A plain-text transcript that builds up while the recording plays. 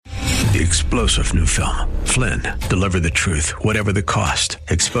The explosive new film, Flynn, Deliver the Truth, Whatever the Cost,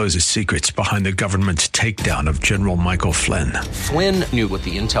 exposes secrets behind the government's takedown of General Michael Flynn. Flynn knew what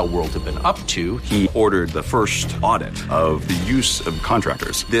the intel world had been up to. He ordered the first audit of the use of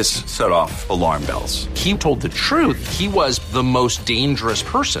contractors. This set off alarm bells. He told the truth. He was the most dangerous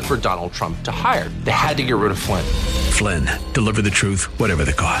person for Donald Trump to hire. They had to get rid of Flynn. Flynn, Deliver the Truth, Whatever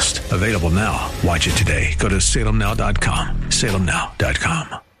the Cost. Available now. Watch it today. Go to salemnow.com.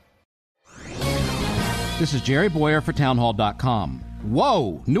 salemnow.com. This is Jerry Bowyer for townhall.com.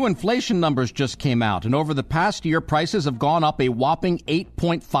 Whoa! New inflation numbers just came out, and over the past year, prices have gone up a whopping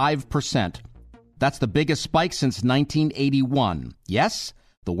 8.5%. That's the biggest spike since 1981. Yes,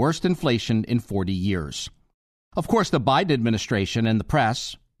 the worst inflation in 40 years. Of course, the Biden administration and the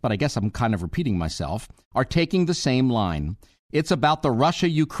press, but I guess I'm kind of repeating myself, are taking the same line. It's about the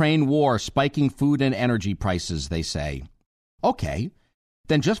Russia-Ukraine war spiking food and energy prices, they say. Okay.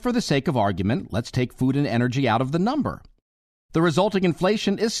 Then just for the sake of argument, let's take food and energy out of the number. The resulting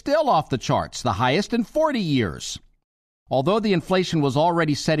inflation is still off the charts, the highest in 40 years. Although the inflation was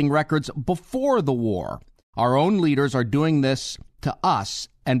already setting records before the war, our own leaders are doing this to us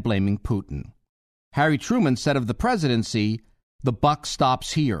and blaming Putin. Harry Truman said of the presidency, "The buck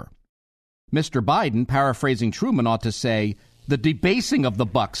stops here." Mr. Biden, paraphrasing Truman, ought to say, "The debasing of the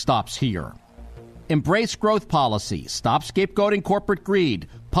buck stops here." Embrace growth policy. Stop scapegoating corporate greed.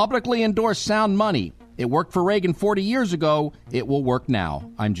 Publicly endorse sound money. It worked for Reagan 40 years ago. It will work now.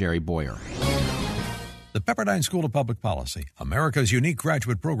 I'm Jerry Bowyer. The Pepperdine School of Public Policy, America's unique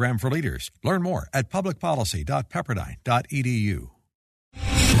graduate program for leaders. Learn more at publicpolicy.pepperdine.edu.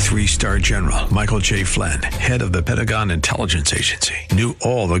 Three-star General Michael J. Flynn, head of the Pentagon Intelligence Agency, knew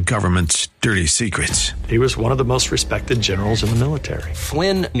all the government's dirty secrets. He was one of the most respected generals in the military.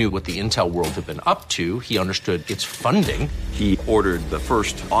 Flynn knew what the intel world had been up to. He understood its funding. He ordered the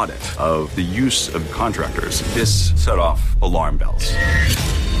first audit of the use of contractors. This set off alarm bells.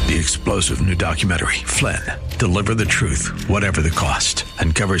 The explosive new documentary, Flynn, Deliver the Truth, Whatever the Cost,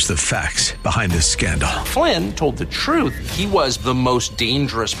 uncovers the facts behind this scandal. Flynn told the truth. He was the most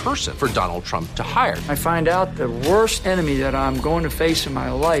dangerous person for Donald Trump to hire. I find out the worst enemy that I'm going to face in my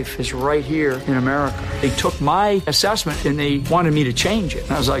life is right here in America. They took my assessment and they wanted me to change it.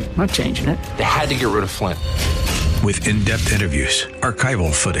 And I was like, I'm not changing it. They had to get rid of Flynn. With in-depth interviews,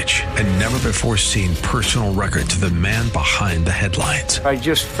 archival footage, and never-before-seen personal records of the man behind the headlines. I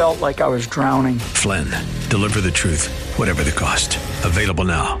just felt like I was drowning. Flynn, Deliver the Truth, Whatever the Cost. Available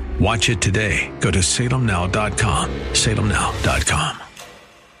now. Watch it today. Go to salemnow.com. salemnow.com.